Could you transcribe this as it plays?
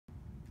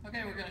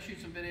Okay, we're going to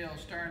shoot some video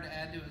of Stern to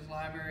add to his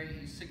library.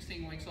 He's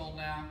 16 weeks old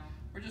now.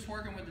 We're just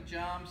working with the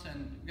jumps,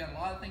 and we've got a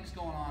lot of things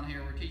going on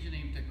here. We're teaching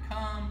him to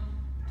come,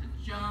 to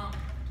jump,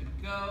 to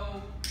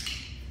go,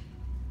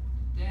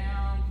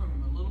 down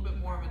from a little bit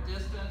more of a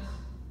distance,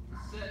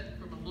 to sit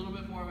from a little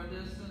bit more of a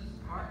distance,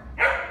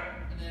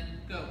 and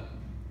then go.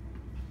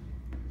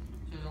 So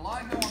there's a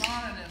lot going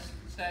on in this.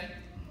 Stay,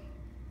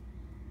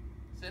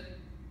 sit,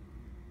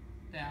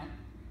 down,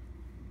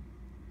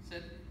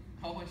 sit.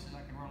 Oh, he says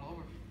I can roll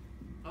over.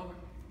 Over.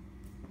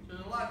 So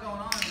there's a lot going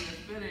on in this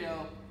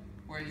video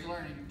where he's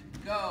learning to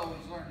go,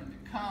 he's learning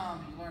to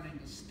come, he's learning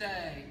to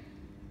stay,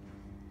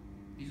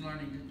 he's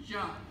learning to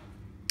jump.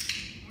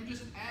 We're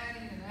just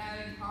adding and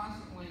adding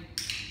constantly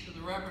to the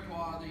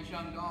repertoire of these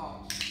young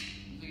dogs.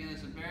 Once again,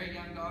 it's a very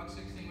young dog,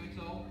 16 weeks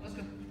old. Let's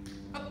go.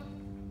 Up.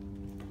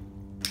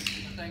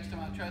 So thanks to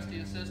my trusty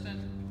assistant.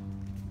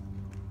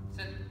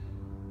 Sit.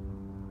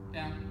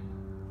 Down.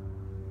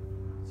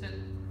 Sit.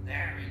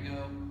 There we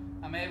go.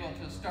 I'm able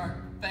to start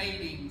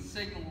fading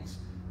signals,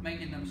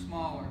 making them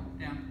smaller.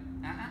 Down.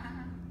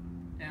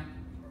 Down.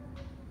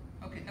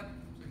 Okay, up.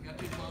 So you got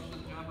too close to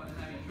the job. I didn't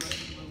have you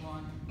trust to move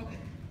on. Okay.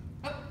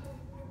 Up.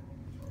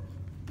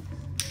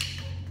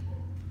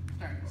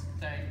 Start.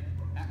 Stay.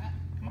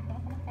 Come on, come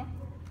on, come on, come on.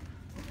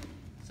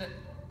 Sit.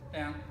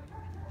 Down.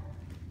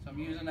 So I'm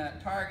using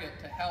that target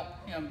to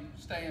help him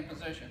stay in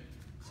position.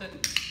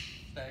 Sit.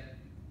 Stay.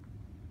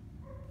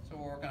 So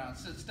we're working on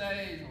sit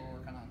stays, we're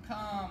working on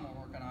come,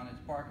 we're working on his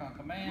bark on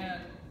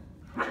command,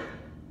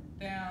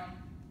 down.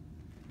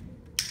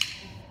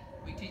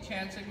 We teach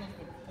hand signals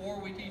before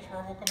we teach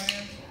verbal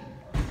commands.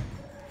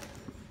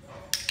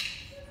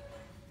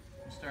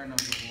 Stern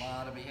knows a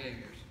lot of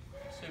behaviors.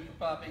 Super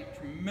puppy,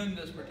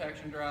 tremendous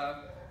protection drive,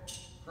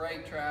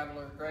 great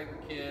traveler, great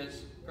with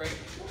kids, great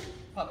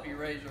puppy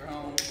raiser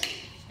home.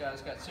 This guy's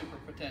got super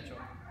potential.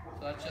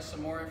 So that's just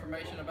some more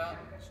information about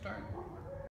Stern.